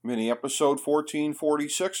Mini episode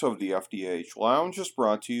 1446 of the FDH Lounge is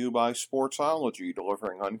brought to you by Sportsology,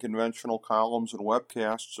 delivering unconventional columns and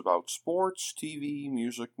webcasts about sports, TV,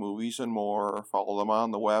 music, movies, and more. Follow them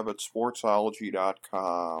on the web at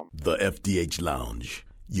sportsology.com. The FDH Lounge.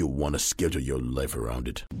 You'll want to schedule your life around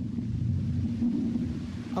it.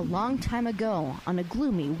 A long time ago, on a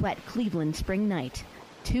gloomy, wet Cleveland spring night,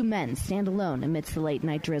 two men stand alone amidst the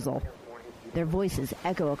late-night drizzle. Their voices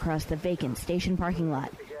echo across the vacant station parking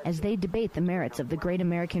lot as they debate the merits of the great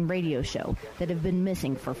American radio show that have been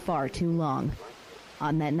missing for far too long.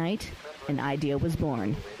 On that night, an idea was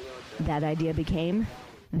born. That idea became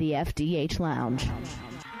the FDH Lounge.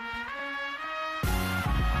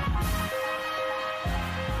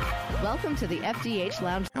 Welcome to the FDH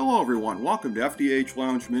Lounge. Hello, everyone. Welcome to FDH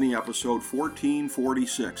Lounge Mini episode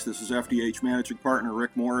 1446. This is FDH Managing Partner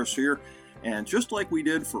Rick Morris here. And just like we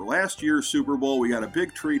did for last year's Super Bowl, we got a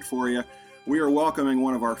big treat for you. We are welcoming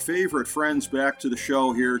one of our favorite friends back to the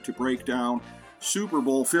show here to break down Super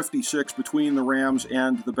Bowl 56 between the Rams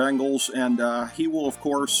and the Bengals. And he will, of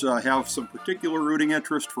course, have some particular rooting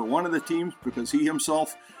interest for one of the teams because he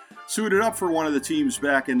himself suited up for one of the teams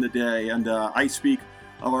back in the day. And I speak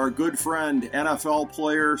of our good friend, NFL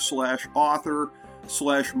player / author /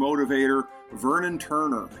 motivator, Vernon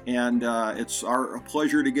Turner, and it's our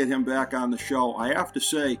pleasure to get him back on the show. I have to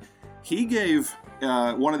say, he gave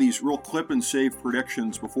one of these real clip and save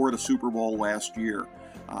predictions before the Super Bowl last year,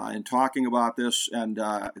 in talking about this and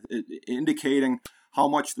indicating how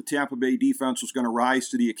much the Tampa Bay defense was going to rise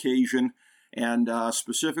to the occasion, and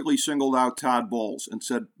specifically singled out Todd Bowles and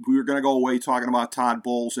said we were going to go away talking about Todd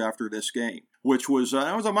Bowles after this game, which was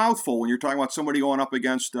that was a mouthful when you're talking about somebody going up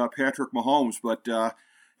against Patrick Mahomes, but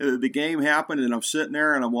the game happened, and I'm sitting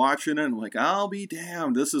there, and I'm watching it, and I'm like, I'll be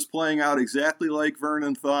damned. This is playing out exactly like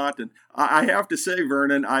Vernon thought. And I have to say,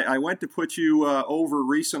 Vernon, I went to put you over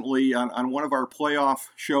recently on one of our playoff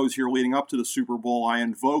shows here leading up to the Super Bowl. I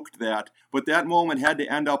invoked that. But that moment had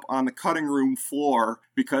to end up on the cutting room floor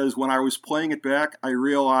because when I was playing it back, I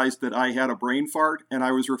realized that I had a brain fart, and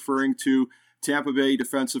I was referring to Tampa Bay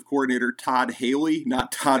defensive coordinator Todd Haley,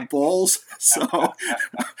 not Todd Bowles. So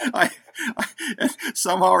I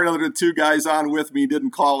somehow or another, the two guys on with me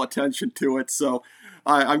didn't call attention to it. So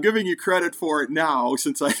I'm giving you credit for it now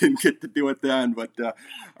since I didn't get to do it then. But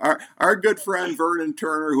our good friend Vernon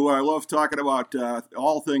Turner, who I love talking about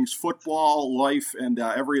all things football, life, and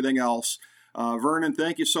everything else. Vernon,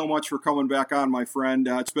 thank you so much for coming back on, my friend.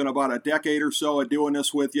 It's been about a decade or so of doing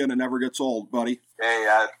this with you, and it never gets old, buddy. Hey,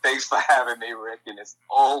 thanks for having me, Rick, and it's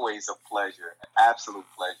always a pleasure, an absolute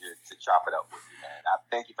pleasure to chop it up with you, man.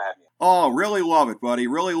 Thank you for having me. Oh, really love it, buddy.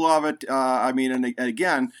 Really love it. And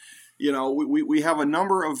again, you know, we have a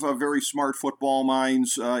number of very smart football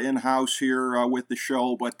minds in-house here with the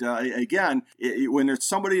show, but again, when it's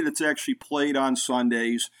somebody that's actually played on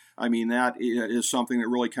Sundays, I mean, that is something that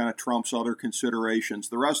really kind of trumps other considerations.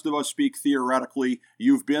 The rest of us speak theoretically.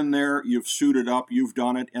 You've been there, you've suited up, you've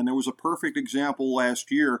done it, and there was a perfect example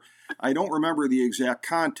last year. I don't remember the exact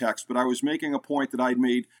context, but I was making a point that I'd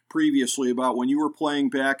made previously about when you were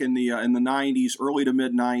playing back in the 90s, early to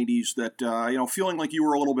mid-90s, that, feeling like you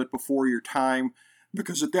were a little bit before your time,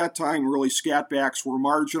 because at that time, really, scatbacks were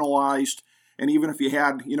marginalized, and even if you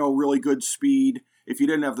had, really good speed, if you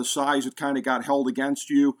didn't have the size, it kind of got held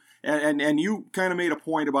against you. And you kind of made a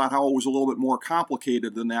point about how it was a little bit more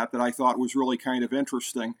complicated than that I thought was really kind of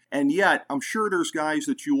interesting. And yet, I'm sure there's guys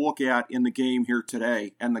that you look at in the game here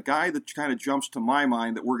today, and the guy that kind of jumps to my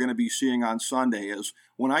mind that we're going to be seeing on Sunday is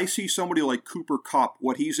when I see somebody like Cooper Kupp,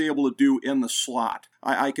 what he's able to do in the slot.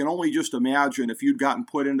 I can only just imagine if you'd gotten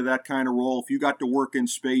put into that kind of role, if you got to work in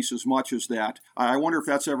space as much as that. I wonder if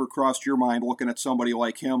that's ever crossed your mind looking at somebody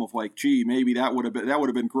like him of like, gee, maybe that would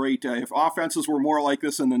have been great. If offenses were more like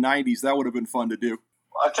this in the 90s, that would have been fun to do.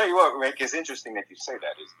 Well, I'll tell you what, Rick, it's interesting that you say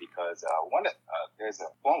that is because there's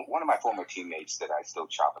one of my former teammates that I still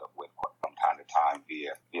chop it up with from time to time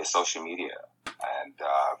via social media. And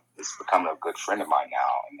it's become a good friend of mine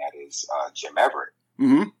now, and that is Jim Everett.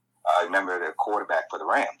 Mm-hmm. I remember the quarterback for the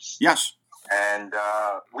Rams. Yes. And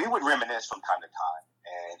we would reminisce from time to time.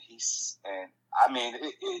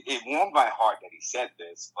 It warmed my heart that he said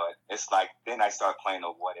this, but it's like then I started playing a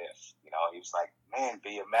what if. He was like, man,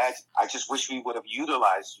 imagine. I just wish we would have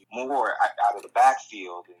utilized you more out of the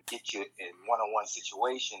backfield and get you in one-on-one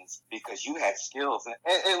situations because you had skills.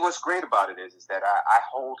 And what's great about it is that I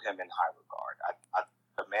hold him in high regard.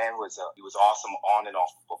 The man was awesome on and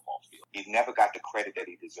off the football field. He never got the credit that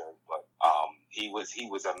he deserved, but he was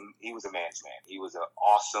a man's man. He was an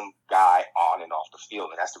awesome guy on and off the field,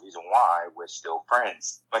 and that's the reason why we're still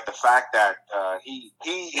friends. But the fact that he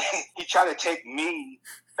he tried to take me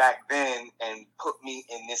back then and put me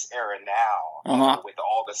in this era now, you know, with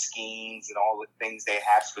all the schemes and all the things they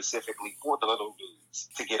have specifically for the little dudes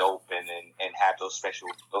to get open and have those special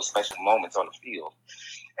moments on the field.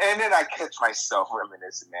 And then I catch myself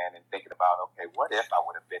reminiscing, man, and thinking about, okay, what if I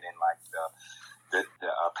would have been in like the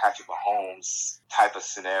Patrick Mahomes type of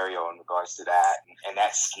scenario in regards to that and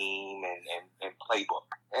that scheme and playbook.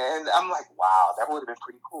 And I'm like, wow, that would have been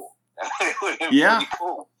pretty cool. It would have been pretty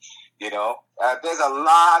cool. You know, there's a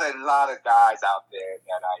lot of guys out there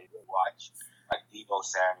that I watch, like Deebo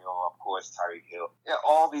Samuel, of course, Tyreek Hill. Yeah,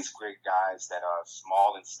 all these great guys that are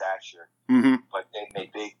small in stature, but they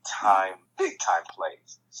make big time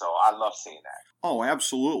plays. So I love seeing that. Oh,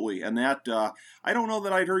 absolutely. And that, I don't know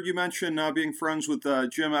that I'd heard you mention being friends with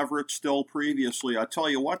Jim Everett still previously. I'll tell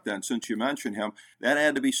you what then, since you mentioned him, that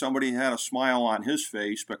had to be somebody who had a smile on his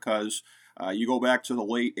face, because you go back to the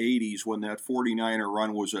late 80s when that 49er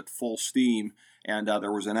run was at full steam, and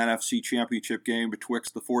there was an NFC championship game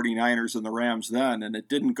betwixt the 49ers and the Rams then, and it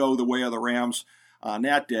didn't go the way of the Rams on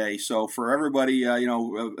that day. So for everybody,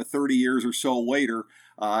 30 years or so later,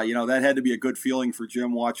 that had to be a good feeling for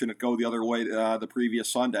Jim watching it go the other way the previous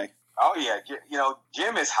Sunday. Oh, yeah.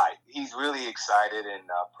 Jim is hyped. He's really excited and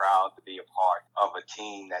proud to be a part of a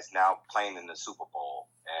team that's now playing in the Super Bowl.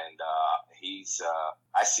 And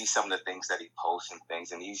I see some of the things that he posts and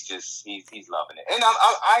things, and he's loving it. And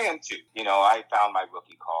I am too. You know, I found my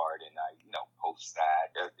rookie card and I, post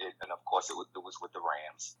that. And of course it was with the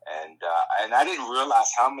Rams. And I didn't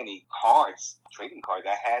realize how many trading cards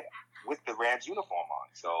I had with the Rams uniform on.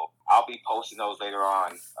 So I'll be posting those later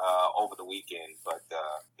on over the weekend. But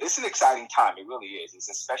it's an exciting time. It really is. It's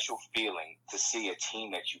a special feeling to see a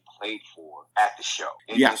team that you played for at the show.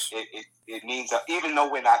 It means even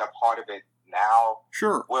though we're not a part of it now,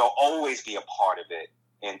 sure, we'll always be a part of it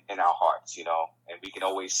in our hearts, and we can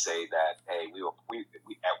always say that, hey, we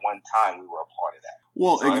at one time we were a part of that.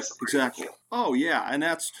 Well, so exactly. Oh, yeah, and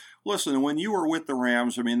listen, when you were with the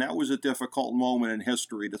Rams, I mean, that was a difficult moment in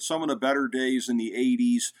history. That some of the better days in the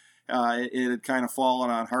 80s, it had kind of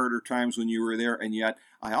fallen on harder times when you were there, and yet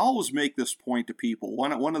I always make this point to people.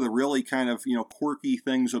 One of the really kind of quirky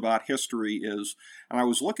things about history is, and I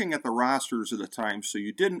was looking at the rosters at the time, so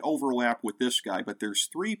you didn't overlap with this guy, but there's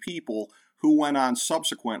 3 people who went on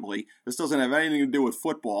subsequently. This doesn't have anything to do with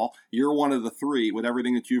football. You're one of the 3 with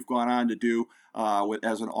everything that you've gone on to do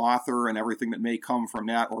as an author and everything that may come from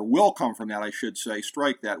that, or will come from that, I should say.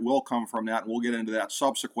 Strike that, will come from that, and we'll get into that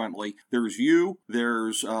subsequently. There's you,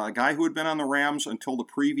 there's a guy who had been on the Rams until the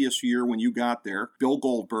previous year when you got there, Bill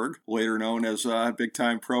Goldberg, later known as a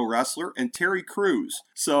big-time pro wrestler, and Terry Crews.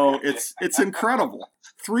 So it's incredible.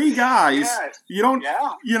 3 guys,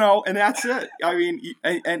 and that's it. I mean,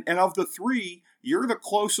 and of the 3, you're the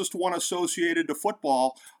closest one associated to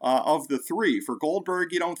football of the 3. For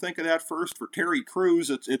Goldberg, you don't think of that first. For Terry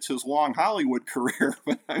Crews, it's his long Hollywood career.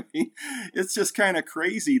 But I mean, it's just kind of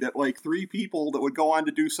crazy that like 3 people that would go on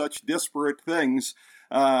to do such disparate things.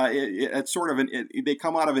 It's sort of they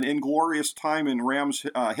come out of an inglorious time in Rams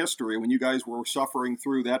history when you guys were suffering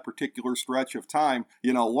through that particular stretch of time.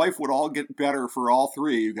 Life would all get better for all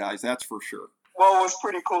 3 of you guys. That's for sure. Well, what's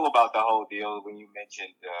pretty cool about the whole deal when you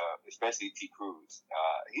mentioned, especially T. Cruz,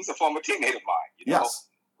 he's a former teammate of mine. Yes.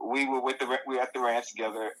 We were at the Rams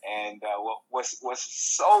together, and what's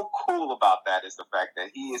so cool about that is the fact that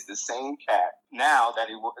he is the same cat now that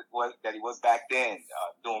he was back then,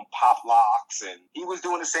 doing pop locks, and he was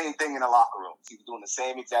doing the same thing in the locker rooms. He was doing the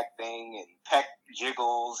same exact thing and peck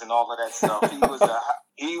jiggles and all of that stuff.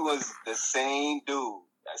 He was the same dude.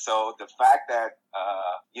 So the fact that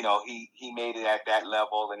he made it at that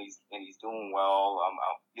level and he's doing well,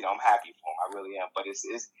 I'm happy for him. I really am. But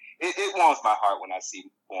it warms my heart when I see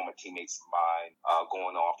former teammates of mine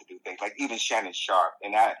going off to do things like even Shannon Sharp.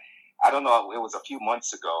 And I don't know, it was a few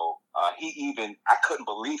months ago. I couldn't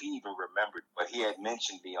believe he even remembered, but he had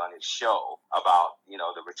mentioned me on his show about,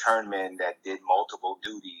 the return men that did multiple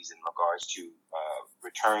duties in regards to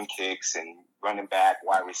return kicks and running back,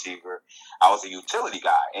 wide receiver. I was a utility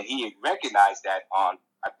guy, and he had recognized that on,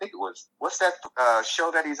 I think it was, what's that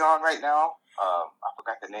show that he's on right now? I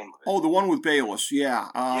forgot the name of it. Oh, the one with Bayless, yeah.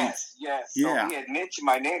 Yes. So he had mentioned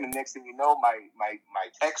my name, and next thing you know, my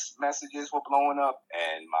text messages were blowing up,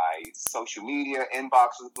 and my social media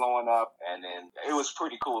inbox was blowing up, and then it was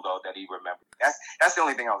pretty cool, though, that he remembered. That's the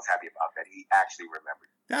only thing I was happy about, that he actually remembered.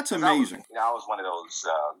 That's amazing. I was one of those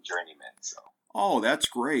journeymen, so. Oh, that's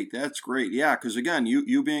great. That's great. Yeah, because again,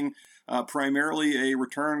 you being primarily a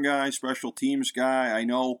return guy, special teams guy, I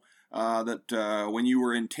know that when you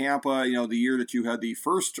were in Tampa, the year that you had the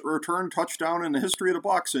first return touchdown in the history of the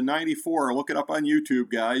Bucs in '94. Look it up on YouTube,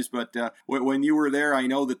 guys. But when you were there, I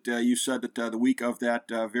know that you said that the week of that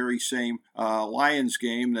very same Lions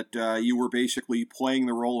game that you were basically playing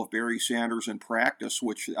the role of Barry Sanders in practice,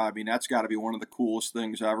 which, I mean, that's got to be one of the coolest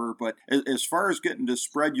things ever. But as far as getting to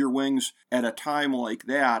spread your wings at a time like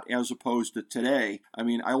that as opposed to today, I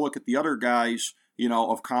mean, I look at the other guys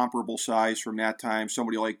of comparable size from that time,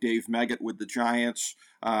 somebody like Dave Meggett with the Giants,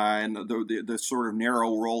 and the sort of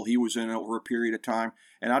narrow role he was in over a period of time.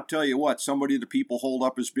 And I'll tell you what, somebody that people hold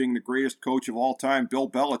up as being the greatest coach of all time, Bill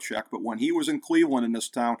Belichick, but when he was in Cleveland in this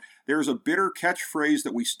town, there's a bitter catchphrase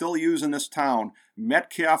that we still use in this town,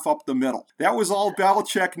 Metcalf up the middle. That was all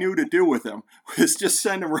Belichick knew to do with him, was just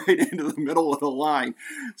send him right into the middle of the line.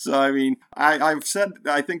 So, I mean, I've said,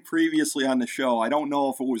 I think previously on the show, I don't know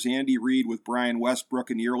if it was Andy Reid with Brian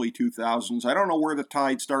Westbrook in the early 2000s. I don't know where the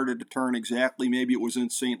tide started to turn exactly. Maybe it was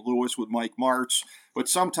in St. Louis with Mike Martz. But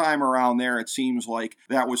sometime around there, it seems like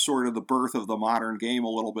that was sort of the birth of the modern game a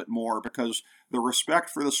little bit more, because the respect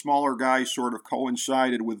for the smaller guys sort of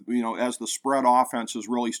coincided with, as the spread offenses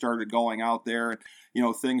really started going out there, and,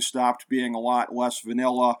 things stopped being a lot less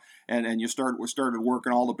vanilla, and you started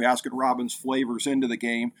working all the Baskin-Robbins flavors into the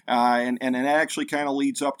game, and it actually kind of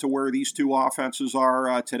leads up to where these two offenses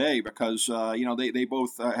are today, because, they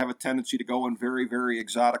both have a tendency to go in very, very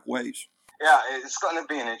exotic ways. Yeah, it's going to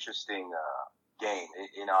be an interesting game.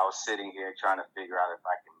 I was sitting here trying to figure out if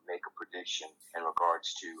I can make a prediction in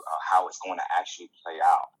regards to how it's going to actually play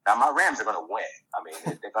out. Now, my Rams are going to win. I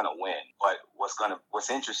mean, they're going to win. But what's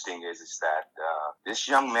interesting is that this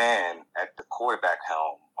young man at the quarterback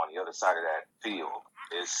helm on the other side of that field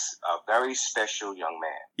is a very special young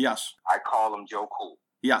man. Yes. I call him Joe Cool.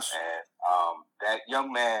 Yes. And that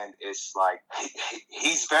young man is like,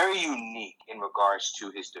 he's very unique in regards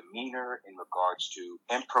to his demeanor, in regards to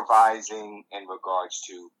improvising, in regards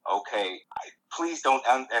to,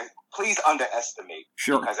 please underestimate,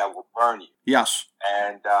 sure, because I will burn you. Yes.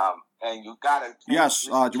 And you gotta. Yes,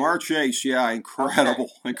 Jamar Chase, incredible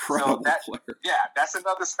player. Yeah, that's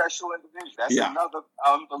another special individual. That's another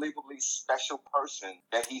unbelievably special person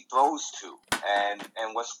that he throws to. And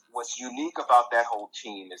what's unique about that whole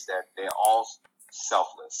team is that they're all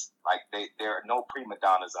selfless. Like there are no prima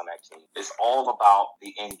donnas on that team. It's all about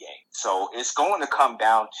the end game. So it's going to come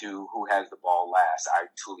down to who has the ball last. I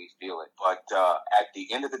truly feel it. But at the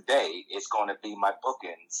end of the day, it's going to be my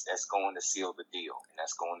bookends that's going to seal the deal, and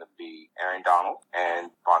that's going to be Aaron Donald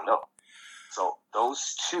and Von Miller. So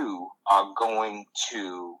those two are going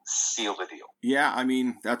to seal the deal. Yeah, I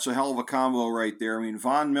mean, that's a hell of a combo right there. I mean,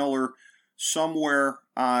 Von Miller, somewhere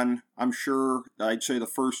on, I'm sure, I'd say the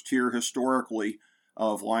first tier historically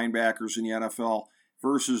of linebackers in the NFL,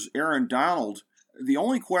 versus Aaron Donald. The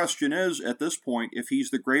only question is, at this point, if he's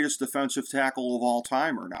the greatest defensive tackle of all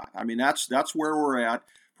time or not. I mean, that's where we're at.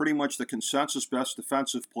 Pretty much the consensus best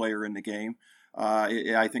defensive player in the game.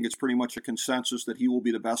 I think it's pretty much a consensus that he will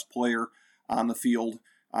be the best player on the field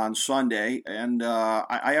on Sunday. And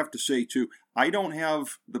I have to say, too, I don't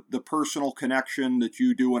have the personal connection that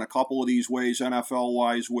you do in a couple of these ways,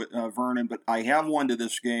 NFL-wise, with Vernon, but I have one to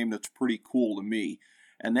this game that's pretty cool to me.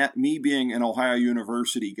 And that, me being an Ohio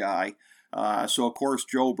University guy, so of course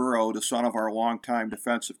Joe Burrow, the son of our longtime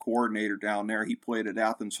defensive coordinator down there, he played at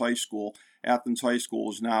Athens High School. Athens High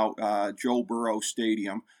School is now Joe Burrow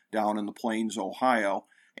Stadium down in the Plains, Ohio.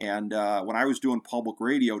 And when I was doing public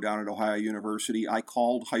radio down at Ohio University, I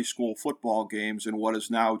called high school football games in what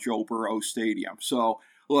is now Joe Burrow Stadium. So,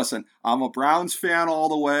 listen, I'm a Browns fan all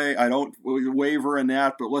the way. I don't waver in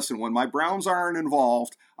that. But listen, when my Browns aren't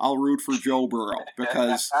involved, I'll root for Joe Burrow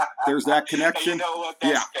because there's that connection. You know what?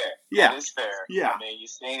 That's fair. Yeah. That is fair. Yeah. I mean, you're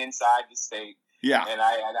staying inside the state. Yeah. And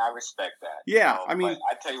I respect that. Yeah. I mean,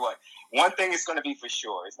 I tell you what, one thing is going to be for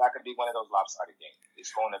sure. It's not going to be one of those lopsided games.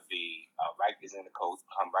 It's going to be is in the code,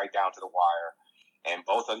 come right down to the wire. And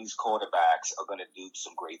both of these quarterbacks are going to do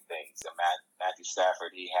some great things. And Matthew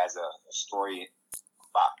Stafford, he has a story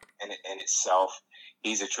in itself.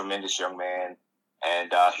 He's a tremendous young man,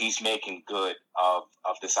 and he's making good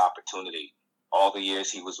of this opportunity. All the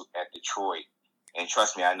years he was at Detroit, and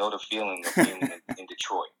trust me, I know the feeling of being in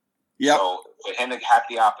Detroit. Yep. So for him to have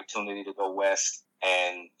the opportunity to go west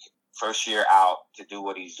and first year out to do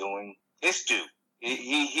what he's doing, it's due.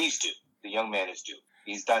 He's due. The young man is due.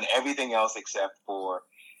 He's done everything else except for.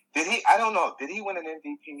 Did he? I don't know. Did he win an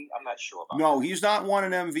MVP? I'm not sure about that. No, he's not won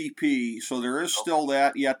an MVP, so there is still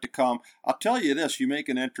that yet to come. I'll tell you this. You make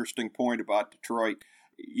an interesting point about Detroit.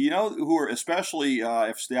 You know who are, especially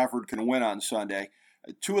if Stafford can win on Sunday,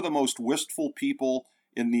 two of the most wistful people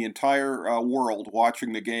in the entire world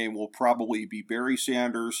watching the game will probably be Barry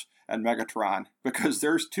Sanders and Megatron, because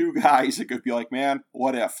there's two guys that could be like, man,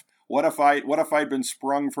 what if? What if I'd been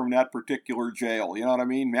sprung from that particular jail? You know what I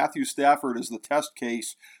mean? Matthew Stafford is the test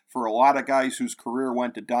case for a lot of guys whose career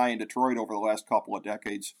went to die in Detroit over the last couple of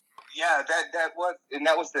decades. Yeah, that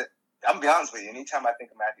was the. I'm gonna be honest with you. Anytime I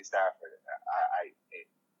think of Matthew Stafford,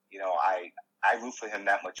 I root for him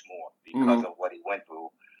that much more because of what he went through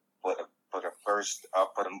for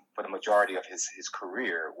the majority of his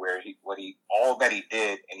career, where all that he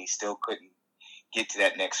did, and he still couldn't get to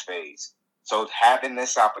that next phase. So having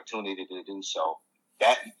this opportunity to do so,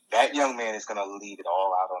 that young man is going to leave it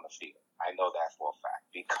all out on the field. I know that for a fact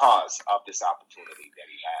because of this opportunity that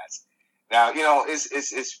he has. Now,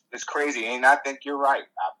 it's crazy, and I think you're right.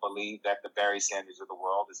 I believe that the Barry Sanders of the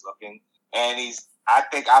world is looking, and I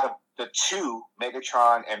think out of the two,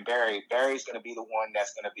 Megatron and Barry's going to be the one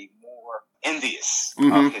that's going to be more envious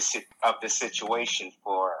of the situation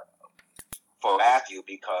for Matthew,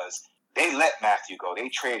 because they let Matthew go. They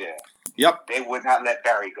traded him. Yep. They would not let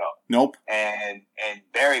Barry go. Nope. And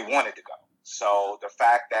Barry wanted to go. So the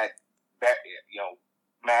fact that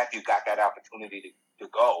Matthew got that opportunity to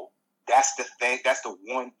go, that's the thing. That's the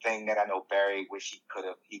one thing that I know Barry wish he could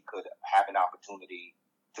have an opportunity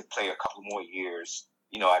to play a couple more years,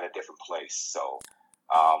 at a different place. So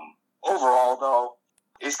overall, though,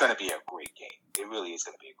 it's going to be a great game. It really is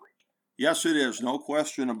going to be a great game. Yes, it is. No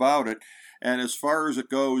question about it. And as far as it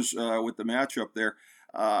goes with the matchup there,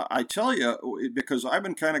 I tell you, because I've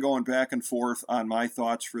been kind of going back and forth on my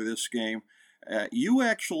thoughts for this game, you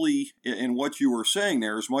actually, in what you were saying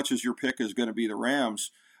there, as much as your pick is going to be the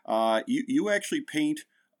Rams, you actually paint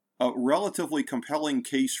a relatively compelling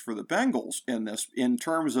case for the Bengals in this, in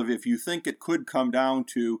terms of if you think it could come down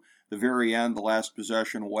to the very end, the last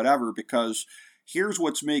possession, whatever, because here's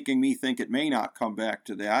what's making me think it may not come back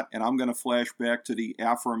to that, and I'm going to flash back to the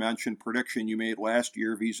aforementioned prediction you made last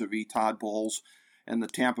year vis-a-vis Todd Bowles and the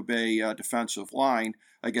Tampa Bay defensive line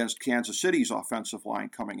against Kansas City's offensive line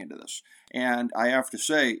coming into this. And I have to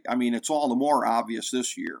say, I mean, it's all the more obvious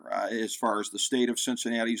this year as far as the state of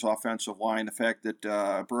Cincinnati's offensive line, the fact that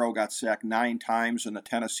Burrow got sacked 9 times in the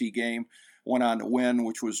Tennessee game, went on to win,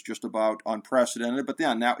 which was just about unprecedented. But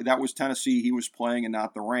then that was Tennessee he was playing and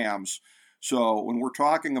not the Rams. So when we're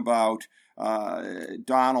talking about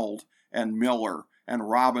Donald and Miller and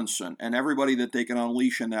Robinson and everybody that they can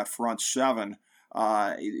unleash in that front seven,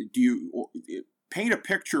 do you paint a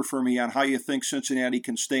picture for me on how you think Cincinnati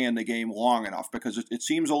can stay in the game long enough? Because it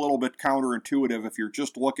seems a little bit counterintuitive if you're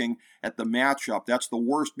just looking at the matchup. That's the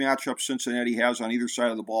worst matchup Cincinnati has on either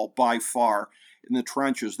side of the ball by far in the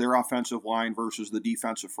trenches, their offensive line versus the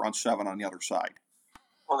defensive front seven on the other side.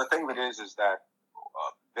 Well, the thing of it is that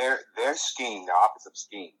their scheme, the offensive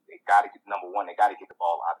scheme, they got to get, number one, they got to get the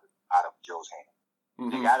ball out of Joe's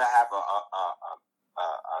hand. They got to have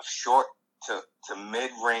a short to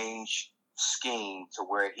mid-range scheme to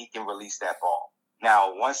where he can release that ball.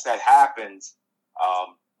 Now, once that happens,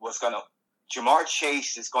 Jamar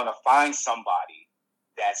Chase is going to find somebody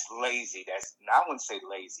that's lazy. I wouldn't say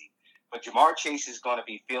lazy, but Jamar Chase is going to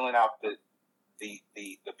be feeling out the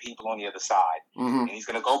people on the other side, and he's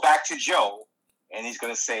going to go back to Joe, and he's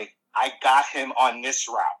going to say, "I got him on this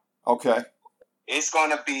route." Okay, it's going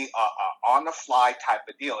to be a on the fly type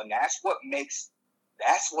of deal, and that's what makes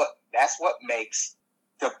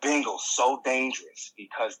the Bengals so dangerous,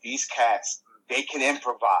 because these cats, they can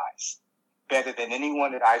improvise better than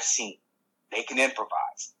anyone that I've seen. They can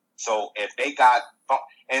improvise. So if they got,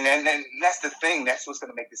 and then that's the thing, that's what's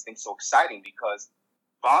going to make this thing so exciting, because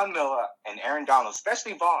Von Miller and Aaron Donald,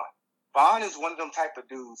 especially Von. Von is one of them type of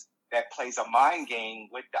dudes that plays a mind game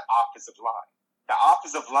with the offensive line. The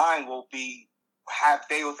offensive line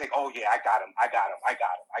they will think, "Oh yeah, I got him.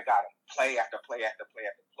 Play after play after play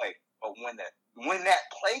after play." But when that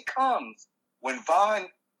play comes, when Von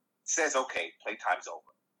says, "Okay, playtime's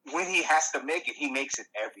over," when he has to make it, he makes it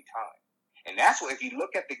every time. And that's what, if you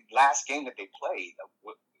look at the last game that they played,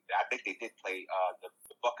 I think they did play the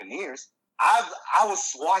Buccaneers. I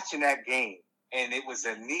was watching that game, and it was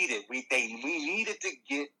needed. We needed to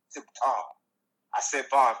get to Tom. I said,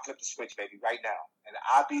 "Von, flip the switch, baby, right now." And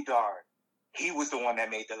I'll be darned, he was the one that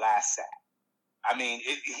made the last sack. I mean,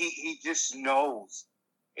 he just knows,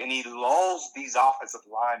 and he lulls these offensive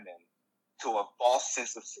linemen to a false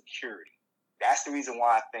sense of security. That's the reason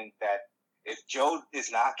why I think that if Joe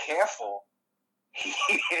is not careful,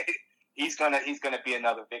 he's gonna be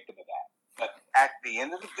another victim of that. But at the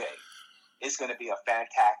end of the day, it's gonna be a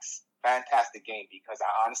fantastic game because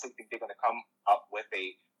I honestly think they're going to come up with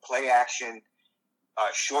a play action,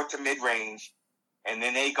 short to mid range, and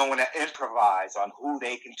then they're going to improvise on who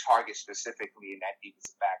they can target specifically in that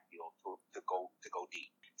defensive backfield to go deep.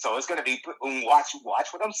 So it's going to be watch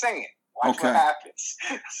what I'm saying. Watch what happens.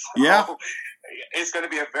 So it's going to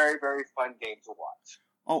be a very, very fun game to watch.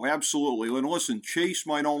 Oh, absolutely. And listen, Chase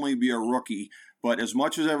might only be a rookie, but as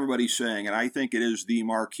much as everybody's saying, and I think it is the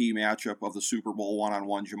marquee matchup of the Super Bowl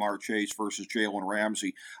one-on-one, Jamar Chase versus Jalen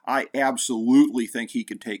Ramsey, I absolutely think he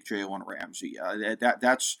can take Jalen Ramsey.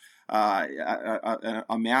 That's a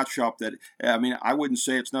matchup that, I mean, I wouldn't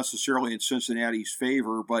say it's necessarily in Cincinnati's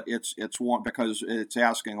favor, but it's one because it's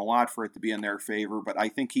asking a lot for it to be in their favor. But I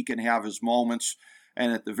think he can have his moments.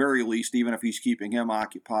 And at the very least, even if he's keeping him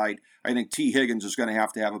occupied, I think T. Higgins is going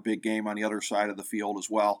to have a big game on the other side of the field as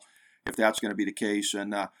well, if that's going to be the case.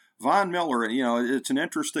 And Von Miller, it's an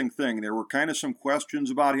interesting thing. There were kind of some questions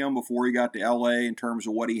about him before he got to L.A. in terms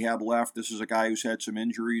of what he had left. This is a guy who's had some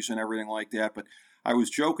injuries and everything like that. But I was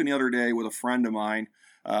joking the other day with a friend of mine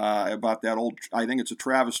about that old, I think it's a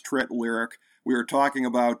Travis Tritt lyric. We were talking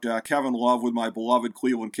about Kevin Love with my beloved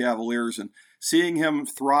Cleveland Cavaliers and seeing him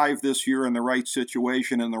thrive this year in the right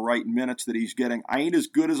situation and the right minutes that he's getting. I ain't as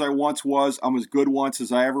good as I once was. I'm as good once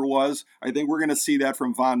as I ever was. I think we're going to see that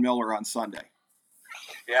from Von Miller on Sunday.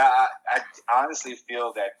 Yeah, I honestly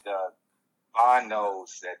feel that Von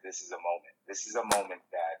knows that this is a moment. This is a moment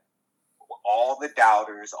that all the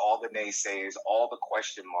doubters, all the naysayers, all the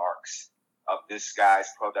question marks of this guy's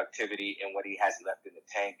productivity and what he has left in the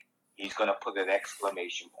tank, he's going to put an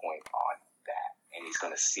exclamation point on that, and he's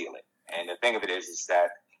going to seal it. And the thing of it is that,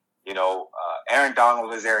 Aaron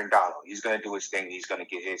Donald is Aaron Donald. He's going to do his thing. He's going to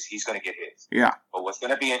get his. Yeah. But what's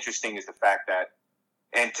going to be interesting is the fact that,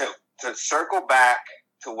 and to circle back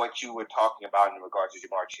to what you were talking about in regards to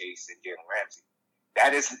Jamar Chase and Jalen Ramsey,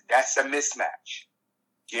 that's a mismatch.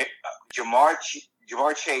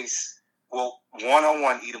 Jamar Chase will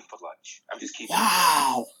one-on-one eat him for lunch. I'm just keeping it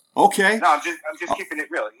real. Okay. No, I'm just keeping it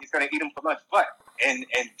real. He's going to eat him for lunch. But and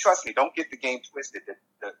trust me, don't get the game twisted.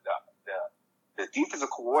 The defensive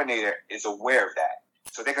coordinator is aware of that,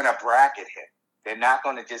 so they're going to bracket him. They're not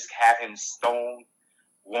going to just have him stone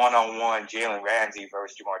one-on-one Jalen Ramsey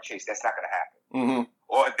versus Jamar Chase. That's not going to happen. Mm-hmm.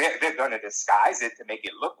 Or they're going to disguise it to make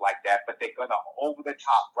it look like that, but they're going to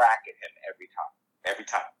over-the-top bracket him every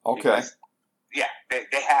time. Okay. Because, yeah,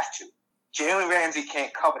 they have to. Jalen Ramsey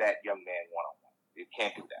can't cover that young man one-on-one. They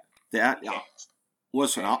can't do that.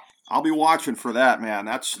 Listen, I'll be watching for that, man.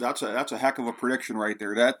 That's a heck of a prediction right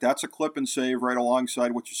there. That's a clip and save right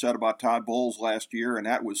alongside what you said about Todd Bowles last year, and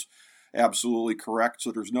that was absolutely correct.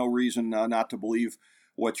 So there's no reason not to believe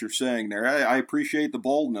what you're saying there. I appreciate the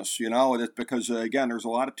boldness, because again, there's a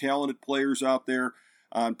lot of talented players out there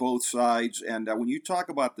on both sides, and when you talk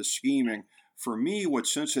about the scheming, for me, what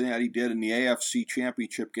Cincinnati did in the AFC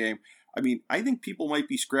Championship game, I mean, I think people might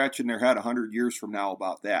be scratching their head 100 years from now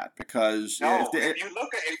about that because if you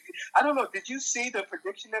look at it, I don't know. Did you see the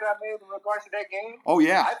prediction that I made in regards to that game? Oh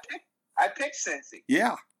yeah, I picked Cincy.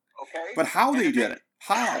 Yeah. Okay. But how they did it?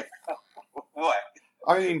 How? What?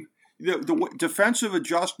 I mean, the defensive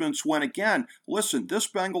adjustments when again, listen, this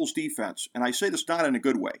Bengals defense, and I say this not in a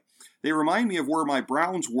good way. They remind me of where my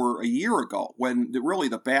Browns were a year ago when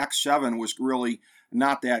the back seven was really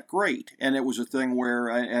not that great. And it was a thing where,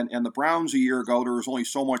 and the Browns a year ago, there was only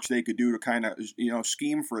so much they could do to kind of,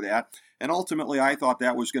 scheme for that. And ultimately, I thought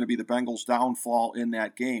that was going to be the Bengals' downfall in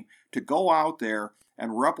that game. To go out there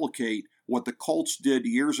and replicate what the Colts did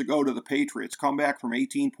years ago to the Patriots, come back from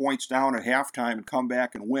 18 points down at halftime and come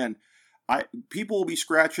back and win. People will be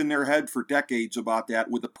scratching their head for decades about that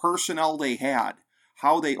with the personnel they had,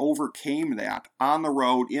 how they overcame that on the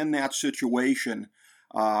road in that situation.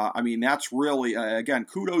 That's really, again,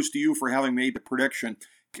 kudos to you for having made the prediction.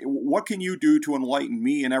 What can you do to enlighten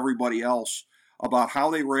me and everybody else about how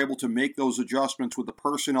they were able to make those adjustments with the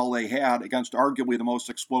personnel they had against arguably the most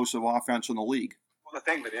explosive offense in the league? Well,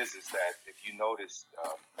 the thing of it is that if you notice,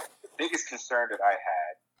 the biggest concern that I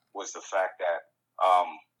had was the fact that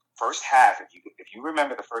first half, if you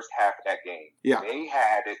remember the first half of that game, yeah, they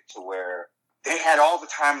had it to where they had all the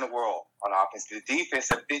time in the world on offense. The defense,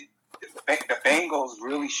 the Bengals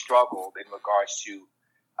really struggled in regards to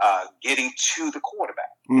getting to the quarterback.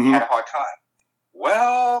 Mm-hmm. They had a hard time.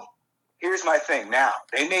 Well, here's my thing. Now,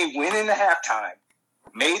 they may win in the halftime,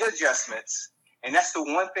 made adjustments, and that's the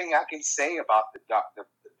one thing I can say about the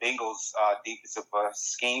Bengals defensive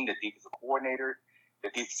scheme, the defensive coordinator, the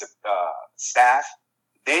defensive staff.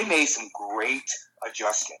 They made some great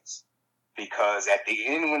adjustments because at the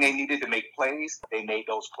end when they needed to make plays, they made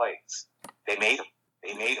those plays. They made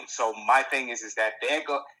them. So my thing is that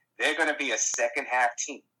they're going to be a second half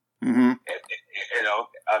team. Mm-hmm. You know,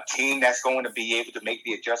 a team that's going to be able to make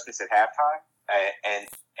the adjustments at halftime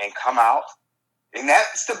and come out. And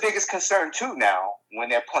that's the biggest concern too. Now, when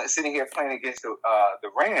they're sitting here playing against the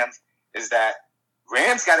Rams, is that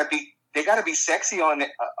Rams got to be sexy on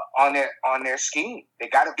their scheme. They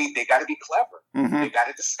got to be clever. Mm-hmm. They got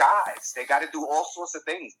to disguise. They got to do all sorts of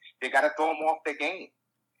things. They got to throw them off their game.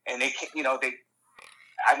 And they can't. You know,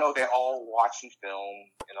 I know they're all watching film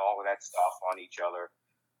and all of that stuff on each other,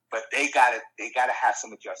 but they gotta have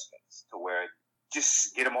some adjustments to where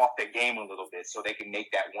just get them off their game a little bit so they can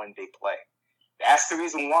make that one big play. That's the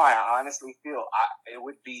reason why I honestly feel I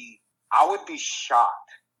would be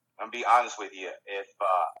shocked. I'm gonna be honest with you. If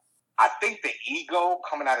I think the ego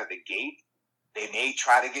coming out of the gate, they may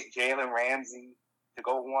try to get Jalen Ramsey to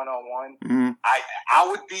go 1-on-1. Mm-hmm. I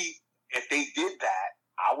would be, if they did that,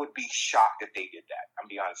 I would be shocked if they did that. I'm gonna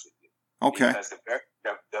be honest with you. Okay. Because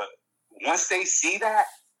the once they see that,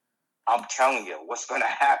 I'm telling you, what's going to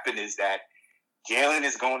happen is that Jalen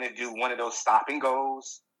is going to do one of those stop and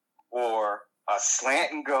goes or a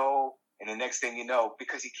slant and go, and the next thing you know,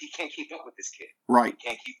 because he can't keep up with this kid. Right. He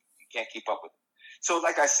can't keep up with him. So,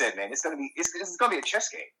 like I said, man, it's gonna be a chess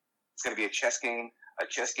game. It's gonna be a chess game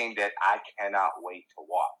that I cannot wait to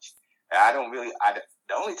watch. And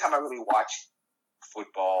the only time I really watch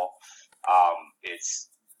football,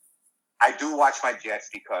 I do watch my Jets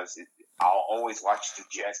because I'll always watch the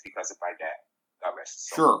Jets because of my dad. God rest his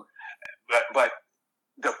soul. Sure. But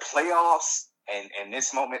the playoffs and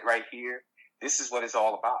this moment right here, this is what it's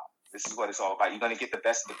all about. This is what it's all about. You're going to get the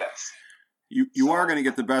best of the best. You are going to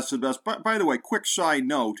get the best of the best. By the way, quick side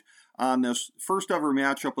note on this first ever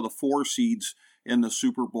matchup of the 4 seeds in the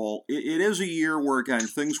Super Bowl. It is a year where, again,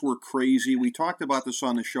 things were crazy. We talked about this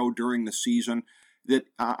on the show during the season, that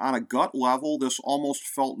on a gut level, this almost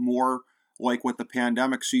felt more like what the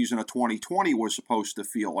pandemic season of 2020 was supposed to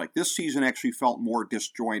feel like. This season actually felt more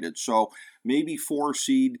disjointed. So maybe 4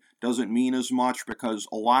 seed doesn't mean as much because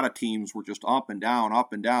a lot of teams were just up and down,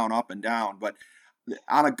 up and down, up and down. But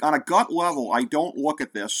on a gut level, I don't look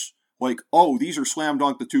at this like, oh, these are slam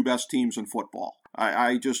dunk the 2 best teams in football.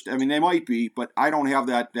 I mean, they might be, but I don't have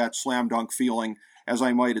that slam dunk feeling as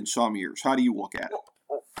I might in some years. How do you look at it?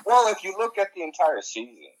 Well, if you look at the entire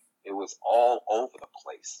season, it was all over the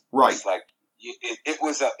place. Right. It's like it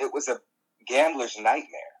was a gambler's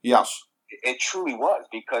nightmare. Yes. It truly was,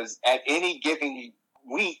 because at any given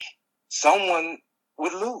week, someone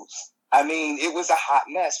would lose. I mean, it was a hot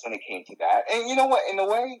mess when it came to that. And you know what? In a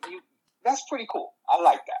way, that's pretty cool. I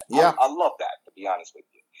like that. Yeah. I love that, to be honest with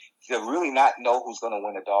you. To really not know who's going to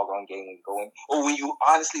win a doggone game when you go in, or when you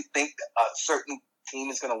honestly think a certain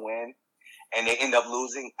team is going to win and they end up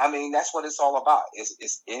losing. I mean, that's what it's all about.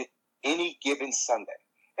 It's any given Sunday.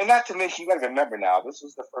 And not to mention, you got to remember now, this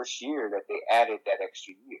was the first year that they added that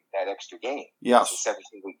extra game. Yes. It's a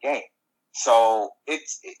 17-week game. So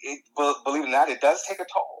believe it or not, it does take a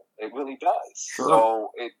toll. It really does. Sure.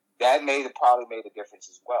 So that probably made a difference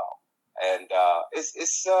as well. And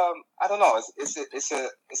it's I don't know,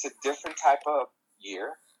 it's a different type of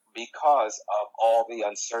year because of all the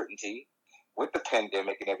uncertainty with the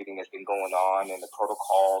pandemic and everything that's been going on and the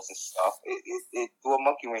protocols and stuff. It threw a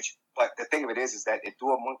monkey wrench. But the thing of it is that it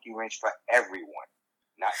threw a monkey wrench for everyone,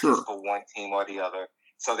 not just for one team or the other.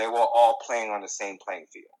 So they were all playing on the same playing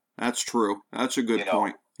field. That's true. That's a good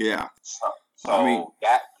point. Yeah. So I mean,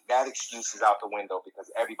 that excuse is out the window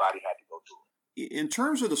because everybody had to go through it. In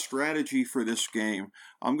terms of the strategy for this game,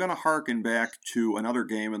 I'm going to harken back to another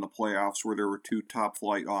game in the playoffs where there were 2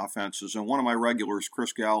 top-flight offenses. And one of my regulars,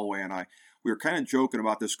 Chris Galloway, and I, we were kind of joking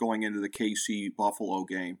about this going into the KC-Buffalo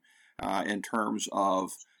game in terms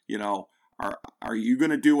of, you know, are you going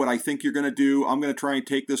to do what I think you're going to do? I'm going to try and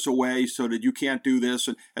take this away so that you can't do this.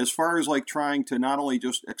 And as far as like trying to not only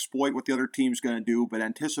just exploit what the other team's going to do, but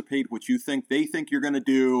anticipate what you think they think you're going to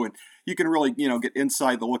do. And you can really, you know, get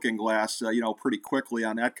inside the looking glass, pretty quickly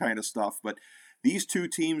on that kind of stuff. But these 2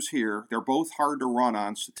 teams here, they're both hard to run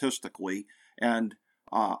on statistically. And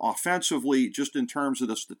offensively, just in terms of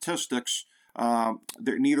the statistics,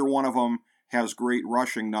 neither one of them has great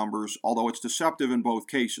rushing numbers, although it's deceptive in both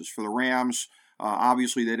cases. For the Rams,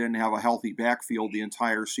 obviously they didn't have a healthy backfield the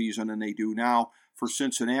entire season, and they do now. For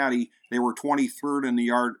Cincinnati, they were 23rd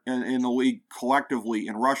in the league collectively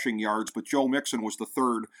in rushing yards, but Joe Mixon was the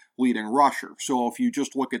 3rd leading rusher. So if you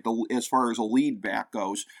just look at as far as a lead back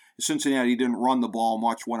goes, Cincinnati didn't run the ball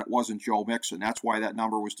much when it wasn't Joe Mixon. That's why that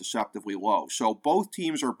number was deceptively low. So both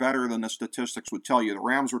teams are better than the statistics would tell you. The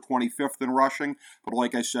Rams were 25th in rushing, but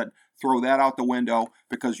like I said, throw that out the window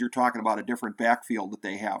because you're talking about a different backfield that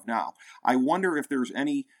they have now. I wonder if there's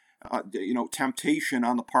any temptation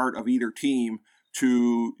on the part of either team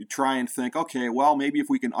to try and think, okay, well, maybe if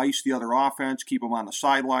we can ice the other offense, keep them on the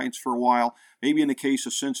sidelines for a while, maybe in the case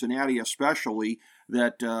of Cincinnati especially,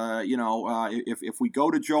 that, if we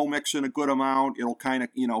go to Joe Mixon a good amount, it'll kind of,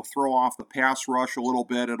 throw off the pass rush a little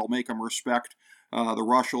bit. It'll make them respect the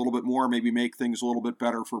rush a little bit more, maybe make things a little bit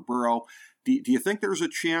better for Burrow. Do you think there's a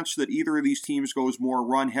chance that either of these teams goes more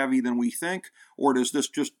run-heavy than we think, or does this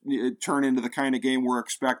just turn into the kind of game we're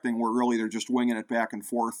expecting where really they're just winging it back and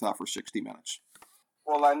forth for 60 minutes?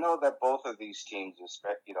 Well, I know that both of these teams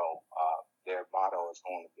expect, their motto is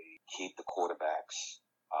going to be keep the quarterbacks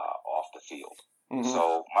off the field. Mm-hmm.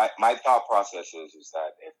 So my thought process is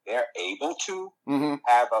that if they're able to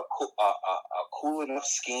have a cool enough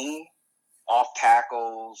scheme, off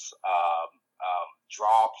tackles,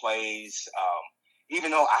 draw plays,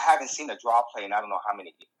 even though I haven't seen a draw play and I don't know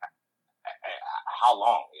how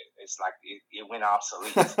long. It's like it went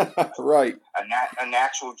obsolete. Right. A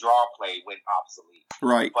natural draw play went obsolete.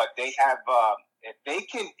 Right. But they have if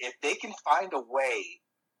they can find a way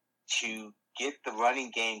to get the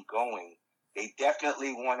running game going, they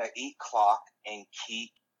definitely want to eat clock and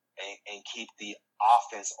keep the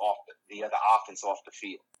offense off the other offense off the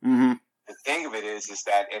field. Mm-hmm. The thing of it is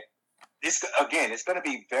that it's going to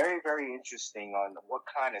be very, very interesting on what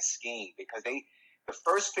kind of scheme, because the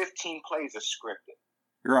first 15 plays are scripted,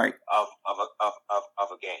 right, of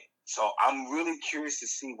a game. So I'm really curious to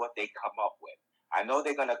see what they come up with. I know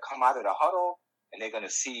they're going to come out of the huddle and they're going to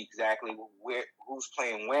see exactly who's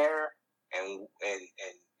playing where, and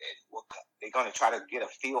what, they're going to try to get a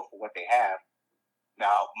feel for what they have.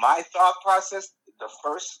 Now, my thought process: the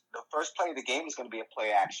first play of the game is going to be a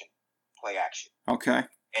play action. Okay.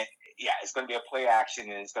 And yeah, it's going to be a play action,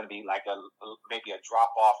 and it's going to be like maybe a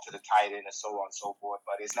drop off to the tight end and so on and so forth.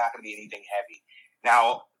 But it's not going to be anything heavy.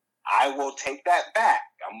 Now, I will take that back.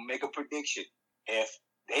 I'm going to make a prediction. If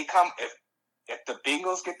the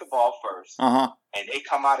Bengals get the ball first, and they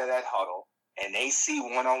come out of that huddle and they see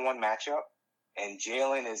one-on-one matchup, and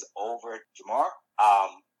Jalen is over Jamar,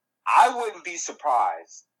 I wouldn't be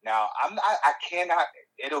surprised. Now, I cannot.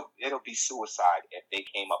 It'll be suicide if they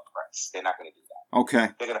came up pressed. They're not going to do that.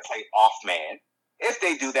 Okay. They're going to play off man. If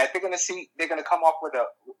they do that, they're going to come up with a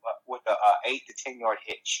 8 to 10 yard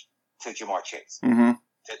hitch to Jamar Chase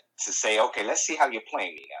to say, okay, let's see how you're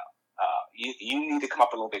playing me now. You need to come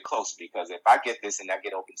up a little bit closer, because if I get this and I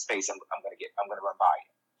get open space, I'm going to run by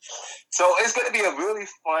you. So it's going to be a really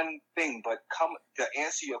fun thing. But to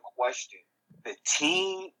answer your question, the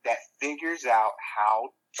team that figures out how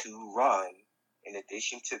to run in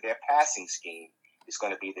addition to their passing scheme is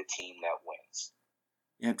going to be the team that wins.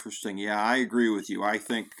 Interesting. Yeah, I agree with you. I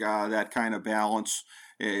think that kind of balance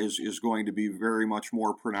is going to be very much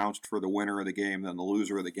more pronounced for the winner of the game than the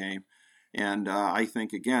loser of the game. And I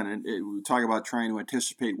think, again, we talk about trying to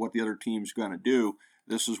anticipate what the other team's going to do.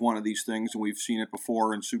 This is one of these things, and we've seen it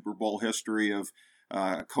before in Super Bowl history of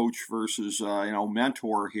coach versus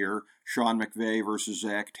mentor here, Sean McVay versus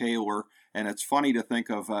Zach Taylor. And it's funny to think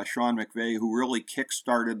of Sean McVay, who really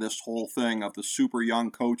kick-started this whole thing of the super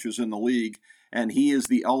young coaches in the league, and he is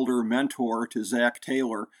the elder mentor to Zach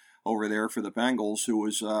Taylor over there for the Bengals, who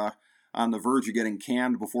was on the verge of getting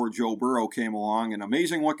canned before Joe Burrow came along. And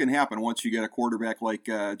amazing what can happen once you get a quarterback like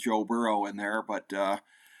Joe Burrow in there. But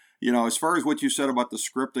as far as what you said about the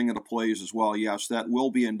scripting of the plays as well, yes, that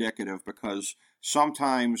will be indicative, because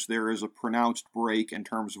sometimes there is a pronounced break in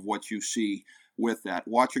terms of what you see with that.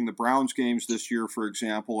 Watching the Browns games this year, for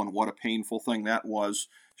example, and what a painful thing that was,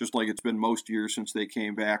 just like it's been most years since they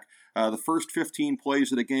came back. The first 15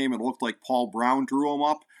 plays of the game, it looked like Paul Brown drew them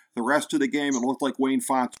up. The rest of the game, it looked like Wayne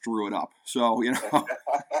Fontes drew it up. So, Well,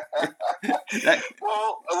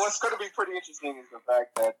 what's going to be pretty interesting is the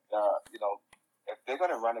fact that, if they're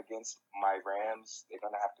going to run against my Rams, they're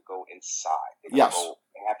going to have to go inside. They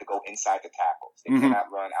have to go inside the tackles. They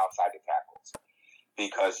cannot run outside the tackles,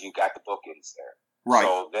 because you got the bookends there. Right.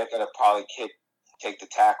 So they're going to probably take the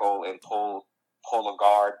tackle and pull a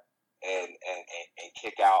guard and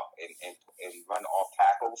kick out and run off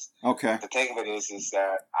tackles. Okay. The thing of it is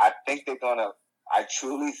that I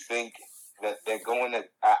truly think that they're going to,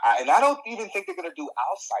 and I don't even think they're going to do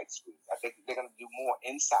outside screens. I think they're going to do more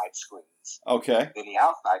inside screens. Okay. Than the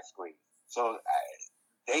outside screen. So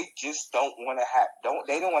they just don't want to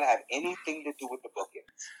have anything to do with the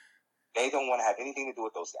bookends. They don't want to have anything to do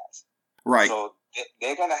with those guys. Right. So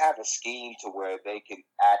they're going to have a scheme to where they can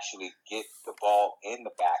actually get the ball in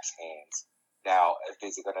the back's hands. Now,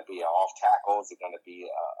 is it going to be an off tackle? Is it going to be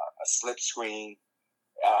a slip screen?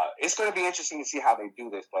 It's going to be interesting to see how they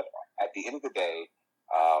do this. But at the end of the day,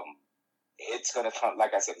 it's going to come,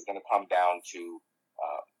 like I said, it's going to come down to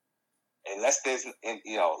unless there's,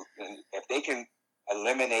 if they can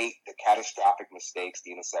eliminate the catastrophic mistakes,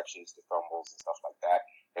 the interceptions, the fumbles, and stuff like that,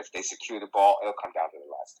 if they secure the ball, it'll come down to the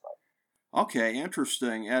last play. Okay,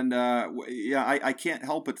 interesting. And I can't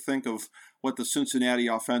help but think of what the Cincinnati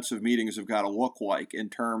offensive meetings have got to look like in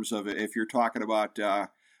terms of if you're talking about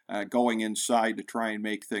going inside to try and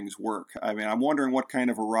make things work. I mean, I'm wondering what kind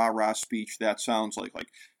of a rah-rah speech that sounds like.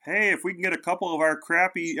 Like, hey, if we can get a couple of our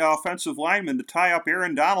crappy offensive linemen to tie up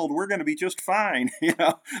Aaron Donald, we're going to be just fine.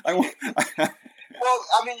 Well,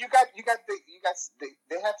 I mean,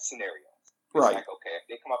 they have scenarios. It's right. Like, okay, if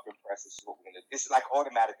they come up and press, this is what we're going to do. This is like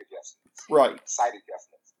automatic adjustments. Right. Site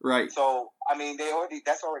adjustments. Right. So, I mean,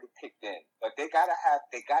 that's already kicked in. But they got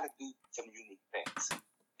to do some unique things.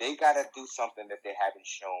 They got to do something that they haven't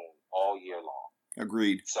shown all year long.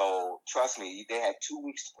 Agreed. So, trust me, they had 2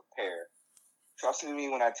 weeks to prepare. Trust me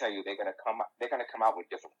when I tell you, they're going to come out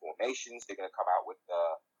with different formations. They're going to come out with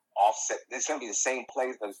offset. It's going to be the same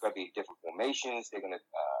plays, but it's going to be different formations. They're going to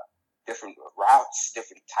different routes,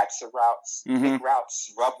 different types of routes, pick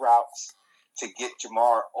routes, rub routes to get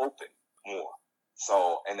Jamar open more.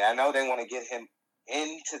 So, and I know they want to get him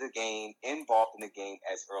into the game, involved in the game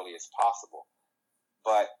as early as possible.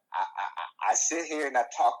 But I sit here and I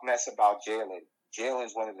talk mess about Jalen.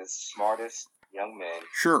 Jalen's one of the smartest young men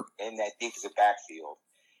in that defensive backfield.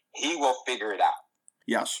 He will figure it out.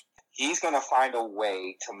 Yes. He's going to find a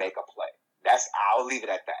way to make a play. I'll leave it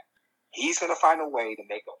at that. He's going to find a way to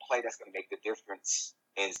make a play that's going to make the difference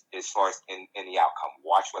as far as in the outcome.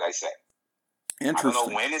 Watch what I say. Interesting. I don't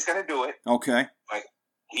know when he's going to do it. Okay. But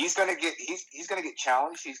he's going to get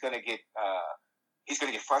challenged. He's going to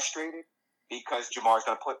get frustrated because Jamar's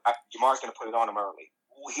going to put it on him early.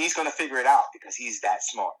 He's going to figure it out because he's that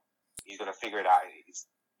smart. He's going to figure it out.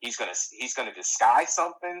 He's going to disguise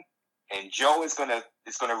something, and Joe is going to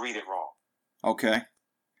read it wrong. Okay.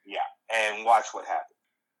 Yeah, and watch what happens.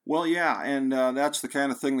 Well, yeah, and that's the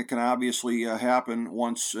kind of thing that can obviously happen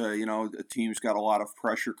once, the team's got a lot of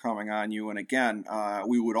pressure coming on you. And again,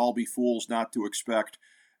 we would all be fools not to expect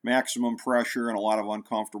maximum pressure and a lot of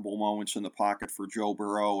uncomfortable moments in the pocket for Joe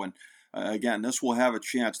Burrow. And again, this will have a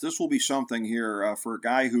chance. This will be something here for a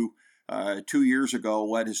guy who 2 years ago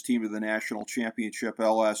led his team to the national championship,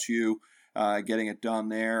 LSU, getting it done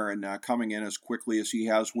there and coming in as quickly as he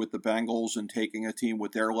has with the Bengals and taking a team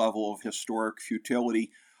with their level of historic futility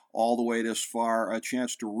all the way this far, a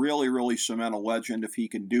chance to really, really cement a legend if he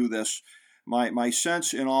can do this. My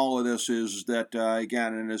sense in all of this is that,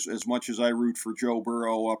 again, and as much as I root for Joe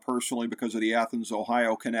Burrow personally because of the Athens,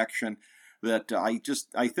 Ohio connection, that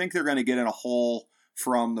I think they're going to get in a hole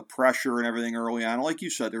from the pressure and everything early on. Like you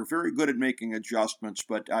said, they're very good at making adjustments,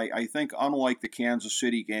 but I think unlike the Kansas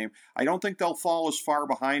City game, I don't think they'll fall as far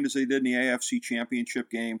behind as they did in the AFC Championship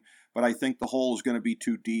game, but I think the hole is going to be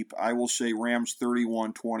too deep. I will say Rams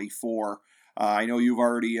 31-24. I know you've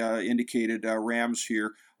already indicated Rams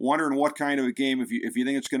here. Wondering what kind of a game, if you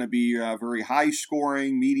think it's going to be very high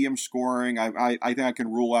scoring, medium scoring. I think I can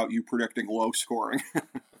rule out you predicting low scoring.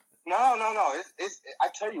 No. I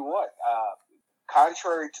tell you what,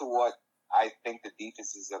 contrary to what I think the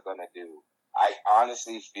defenses are going to do, I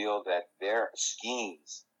honestly feel that their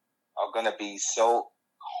schemes are going to be so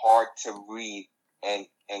hard to read and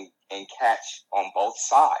catch on both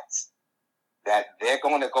sides that they're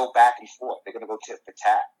going to go back and forth. They're going to go tit for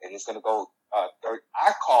tat, and it's going to go.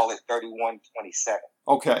 I call it 31-27.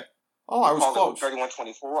 Okay. Oh, I was close.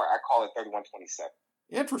 31-24. I call it 31-27.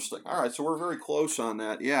 Interesting. All right, so we're very close on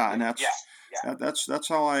that. Yeah, and that's yeah. That's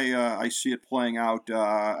how I see it playing out.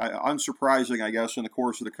 Unsurprising, I guess, in the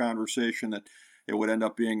course of the conversation that it would end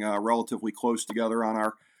up being relatively close together on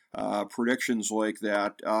our predictions like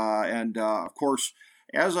that. And of course,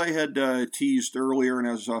 as I had teased earlier, and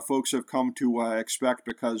as folks have come to expect,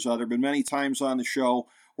 because there have been many times on the show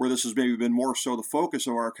where this has maybe been more so the focus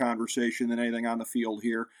of our conversation than anything on the field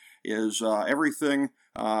here, is everything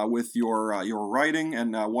with your writing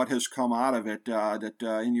and what has come out of it, that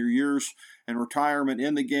in your years in retirement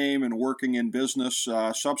in the game and working in business,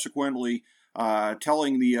 subsequently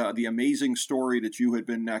telling the amazing story that you had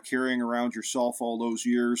been carrying around yourself all those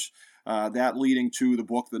years, that leading to the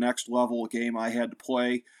book, The Next Level, a Game I Had to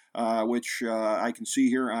Play, which I can see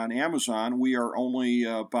here on Amazon. We are only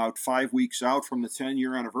about 5 weeks out from the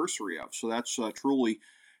 10-year anniversary of, so that's truly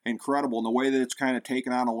incredible in the way that it's kind of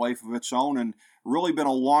taken on a life of its own and really been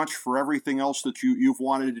a launch for everything else that you've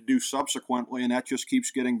wanted to do subsequently, and that just keeps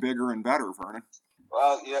getting bigger and better, Vernon.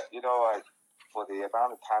 Well, yeah, for the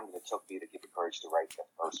amount of time that it took me to get the courage to write that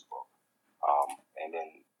first book, and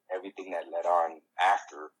then everything that led on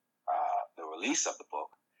after the release of the book,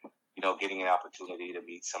 getting an opportunity to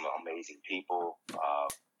meet some amazing people,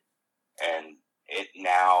 and it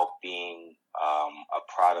now being a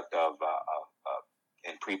product of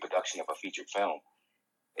in pre-production of a featured film.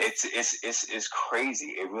 It's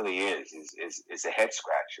crazy. It really is. It's a head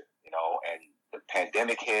scratcher, you know. And the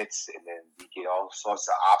pandemic hits, and then we get all sorts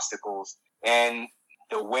of obstacles. And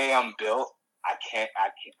the way I'm built, I can't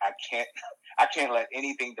let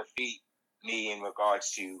anything defeat me in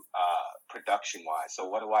regards to production wise. So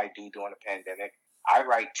what do I do during the pandemic? I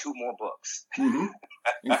write 2 more books. Mm-hmm.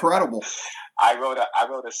 Incredible. I wrote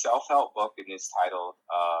a self-help book, and it's titled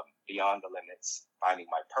Beyond the Limits: Finding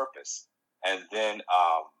My Purpose. And then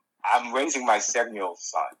I'm raising my 7-year-old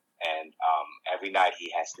son, and every night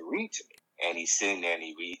he has to read to me. And he's sitting there and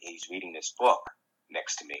he's reading this book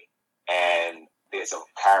next to me. And there's a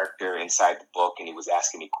character inside the book, and he was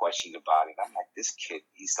asking me questions about it. I'm like, this kid,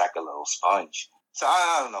 he's like a little sponge. So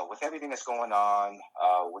I don't know, with everything that's going on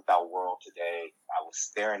with our world today, I was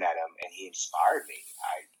staring at him, and he inspired me.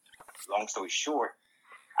 Long story short,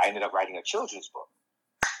 I ended up writing a children's book,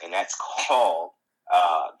 and that's called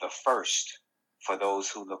The First for Those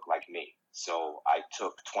Who Look Like Me. So I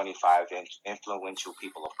took 25 influential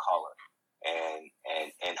people of color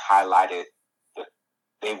and highlighted that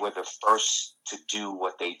they were the first to do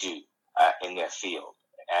what they do in their field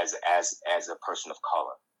as a person of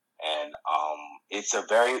color. And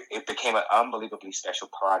it became an unbelievably special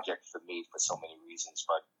project for me for so many reasons.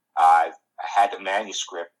 But I had the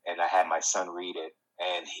manuscript, and I had my son read it,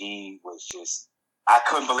 and he was just, I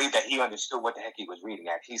couldn't believe that he understood what the heck he was reading.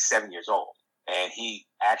 He's 7 years old, and he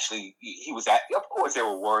was of course there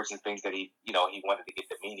were words and things that he wanted to get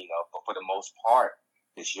the meaning of, but for the most part,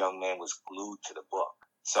 this young man was glued to the book.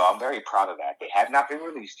 So I'm very proud of that. They have not been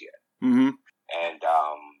released yet. Mm-hmm. And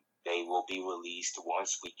they will be released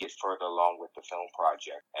once we get further along with the film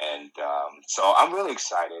project. And so I'm really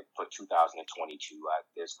excited for 2022.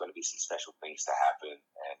 There's going to be some special things to happen.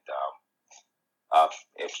 And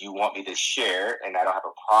if you want me to share, and I don't have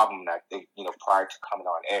a problem, I think, prior to coming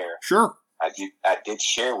on air, sure, I did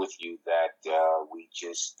share with you that we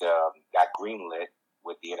just got greenlit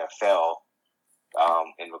with the NFL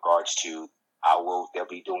in regards to they'll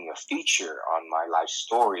be doing a feature on my life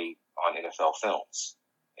story on NFL Films.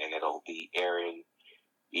 And it'll be airing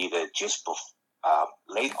either just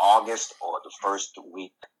late August or the first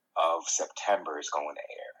week of September is going to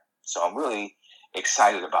air. So I'm really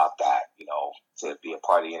excited about that, to be a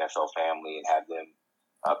part of the NFL family and have them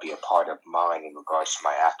be a part of mine in regards to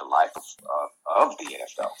my afterlife of the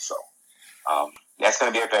NFL. So that's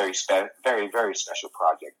going to be a very, very, very special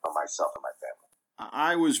project for myself and my family.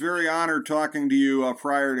 I was very honored talking to you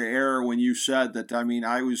prior to air when you said that. I mean,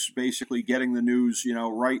 I was basically getting the news,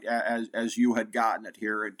 right as you had gotten it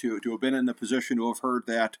here, and to have been in the position to have heard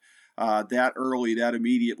that that early, that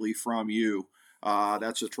immediately from you.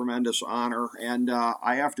 That's a tremendous honor, and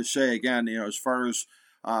I have to say again, as far as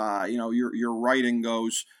your writing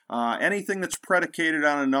goes, anything that's predicated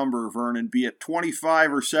on a number, Vernon, be it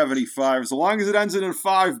 25 or 75, as long as it ends in a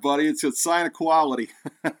 5, buddy, it's a sign of quality.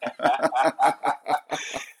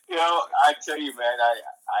 I tell you, man,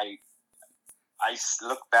 I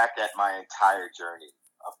look back at my entire journey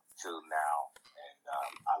up till now, and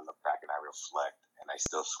I look back and I reflect, and I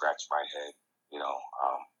still scratch my head.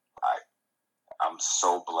 I'm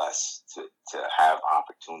so blessed to have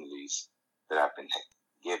opportunities that I've been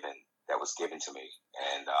given, that was given to me,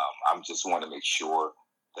 and I'm just want to make sure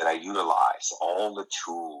that I utilize all the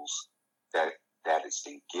tools that has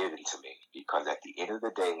been given to me, because at the end of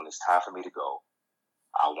the day, when it's time for me to go,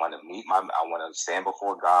 I want to stand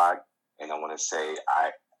before God, and I want to say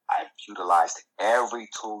I've utilized every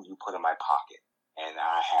tool you put in my pocket, and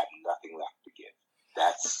I have nothing left to give.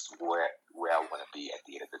 That's where I want to be at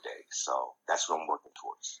the end of the day. So that's what I'm working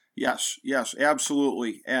towards. Yes,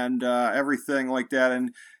 absolutely, and everything like that,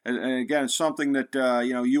 and again, it's something that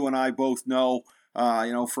you and I both know,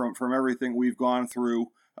 from everything we've gone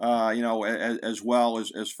through, as well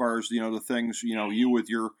as far as the things you with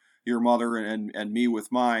your mother and me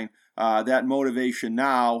with mine. That motivation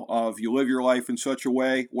now of you live your life in such a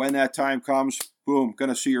way, when that time comes, boom, going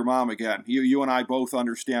to see your mom again. You and I both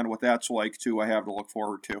understand what that's like, too. I have to look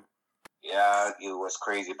forward to. Yeah, what's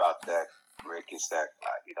crazy about that, Rick, is that,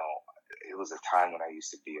 it was a time when I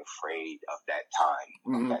used to be afraid of that time,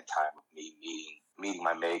 mm-hmm. of that time of me meeting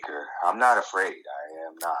my maker. I'm not afraid. I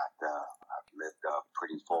am not. I've lived a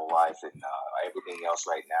pretty full life, and everything else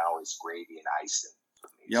right now is gravy and icing for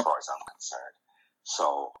me, yep. as far as I'm concerned.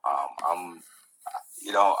 So,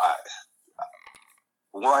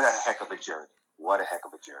 what a heck of a journey. What a heck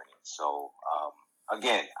of a journey. So,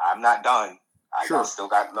 again, I'm not done. I still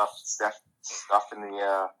got stuff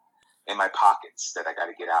in my pockets that I got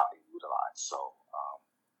to get out and utilize. So,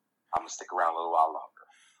 I'm going to stick around a little while longer.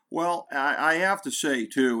 Well, I have to say,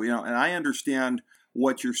 too, and I understand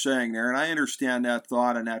what you're saying there, and I understand that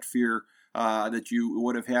thought and that fear that you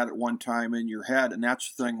would have had at one time in your head, and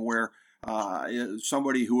that's the thing where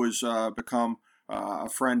somebody who has become a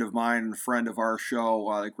friend of mine and a friend of our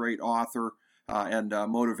show, a great author and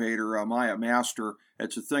motivator, Maya Master,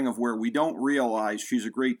 it's a thing of where we don't realize she's a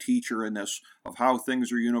great teacher in this, of how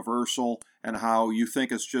things are universal and how you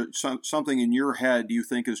think it's just something in your head you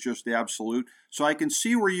think is just absolute. So I can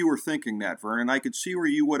see where you were thinking that, Vernon. I could see where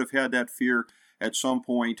you would have had that fear at some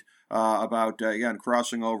point about, again,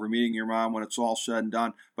 crossing over, meeting your mom when it's all said and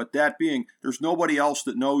done. But that being, there's nobody else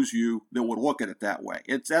that knows you that would look at it that way.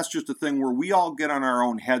 That's just a thing where we all get on our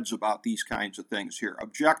own heads about these kinds of things here.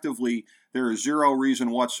 Objectively, there is zero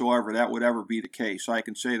reason whatsoever that would ever be the case. I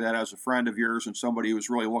can say that as a friend of yours and somebody who's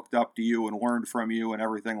really looked up to you and learned from you and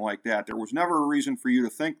everything like that. There was never a reason for you to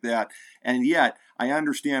think that, and yet I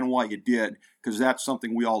understand why you did, because that's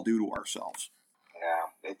something we all do to ourselves.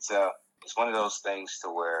 Yeah, it's one of those things to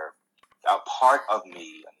where a part of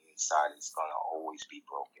me on the inside is going to always be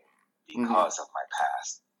broken because of my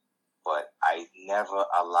past. But I never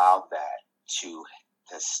allowed that to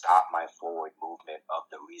stop my forward movement of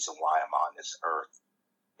the reason why I'm on this earth.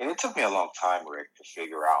 And it took me a long time, Rick, to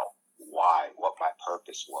figure out what my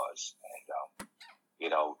purpose was. And,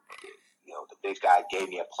 the big guy gave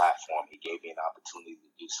me a platform. He gave me an opportunity to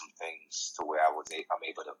do some things to where I'm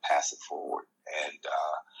able to pass it forward.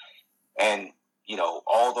 And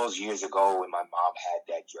all those years ago when my mom had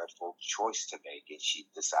that dreadful choice to make and she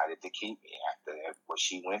decided to keep me after what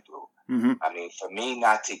she went through. Mm-hmm. I mean, for me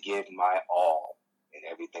not to give my all in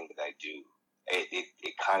everything that I do,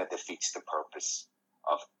 it kind of defeats the purpose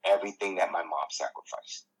of everything that my mom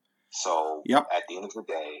sacrificed. So At the end of the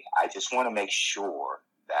day, I just want to make sure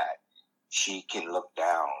that she can look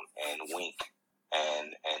down and wink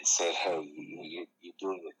and say, hey, you're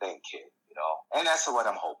doing your thing, kid. And that's what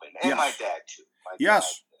I'm hoping. And my dad, too.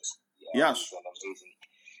 Yes. He's an amazing.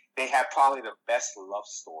 They have probably the best love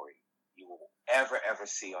story you will ever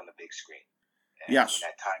see on the big screen. And when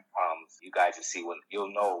that time comes, you guys will see.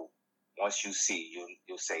 You'll know once you see,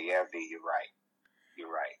 you'll say, yeah, V, you're right.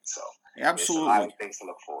 You're right. So absolutely, there's a lot of things to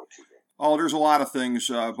look forward to there. Oh, there's a lot of things,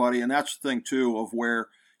 buddy, and that's the thing too of where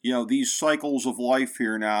these cycles of life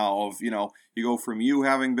here now of you go from you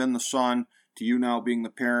having been the son to you now being the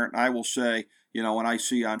parent. And I will say, when I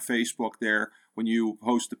see on Facebook there, when you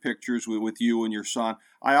post the pictures with you and your son,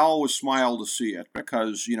 I always smile to see it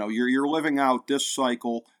because, you're living out this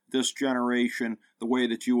cycle, this generation, the way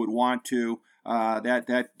that you would want to.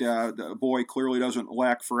 The boy clearly doesn't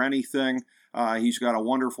lack for anything. He's got a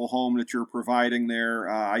wonderful home that you're providing there.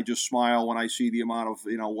 I just smile when I see the amount of,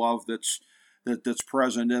 love that's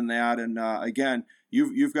present in that. And again,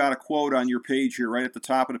 you've got a quote on your page here, right at the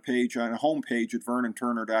top of the page, on the homepage at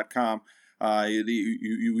VernonTurner.com.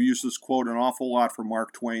 You use this quote an awful lot from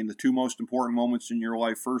Mark Twain. The two most important moments in your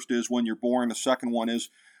life, first is when you're born. The second one is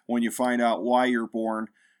when you find out why you're born.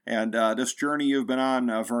 And this journey you've been on,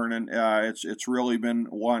 Vernon, it's really been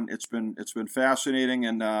one. It's been fascinating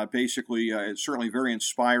and basically it's certainly very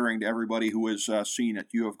inspiring to everybody who has seen it.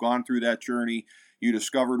 You have gone through that journey. You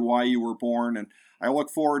discovered why you were born, and I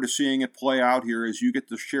look forward to seeing it play out here as you get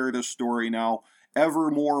to share this story now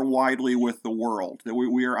ever more widely with the world. That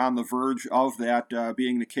we are on the verge of that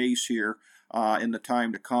being the case here in the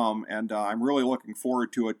time to come, and I'm really looking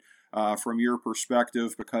forward to it from your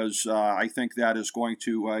perspective because I think that is going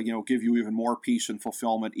to give you even more peace and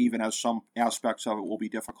fulfillment, even as some aspects of it will be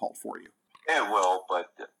difficult for you. It will,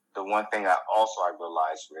 but the one thing I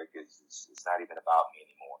realized, Rick, is it's not even about me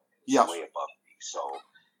anymore. It's way above me. So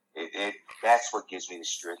that's what gives me the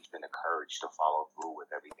strength and the courage to follow through with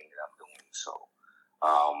everything that I'm doing. So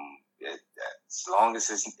as long as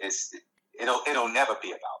it'll never be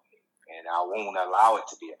about me, and I won't allow it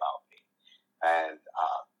to be about me. And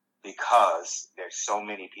because there's so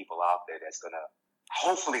many people out there that's gonna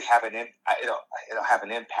hopefully have it'll have an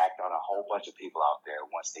impact on a whole bunch of people out there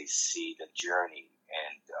once they see the journey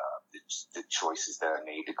and the choices that I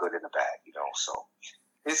made, the good and the bad. So.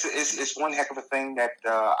 It's one heck of a thing that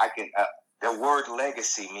I can. The word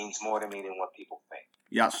legacy means more to me than what people think.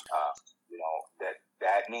 Yes.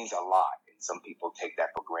 That means a lot, and some people take that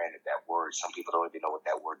for granted. That word. Some people don't even know what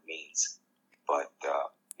that word means. But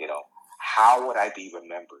how would I be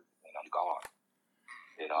remembered when I'm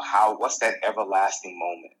gone? What's that everlasting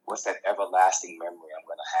moment? What's that everlasting memory I'm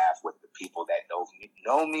going to have with the people that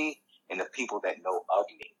know me, and the people that know of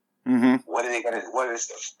me? Mm-hmm. What is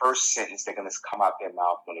the first sentence they're going to come out their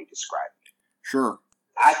mouth when they describe me? Sure.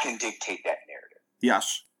 I can dictate that narrative.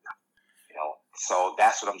 Yes. So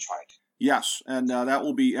that's what I'm trying to do. Yes, and that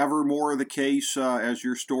will be ever more the case as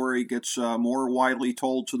your story gets more widely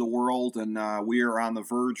told to the world, and we are on the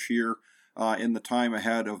verge here in the time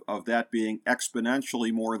ahead of that being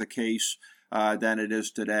exponentially more the case than it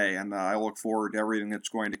is today. And I look forward to everything that's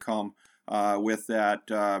going to come with that.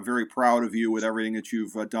 Very proud of you with everything that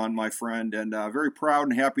you've done, my friend, and very proud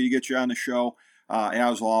and happy to get you on the show.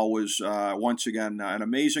 As always, once again, an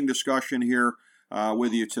amazing discussion here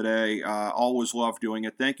with you today. Always love doing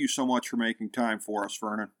it. Thank you so much for making time for us,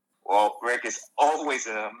 Vernon. Well, Rick, it's always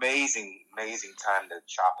an amazing time to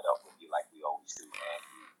chop it up with you like we always do, man.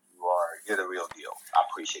 You're the real deal. I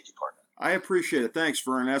appreciate you, partner. I appreciate it. Thanks,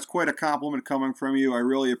 Vernon. That's quite a compliment coming from you. I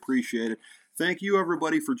really appreciate it. Thank you,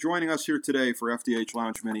 everybody, for joining us here today for FDH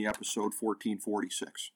Lounge Mini episode 1446.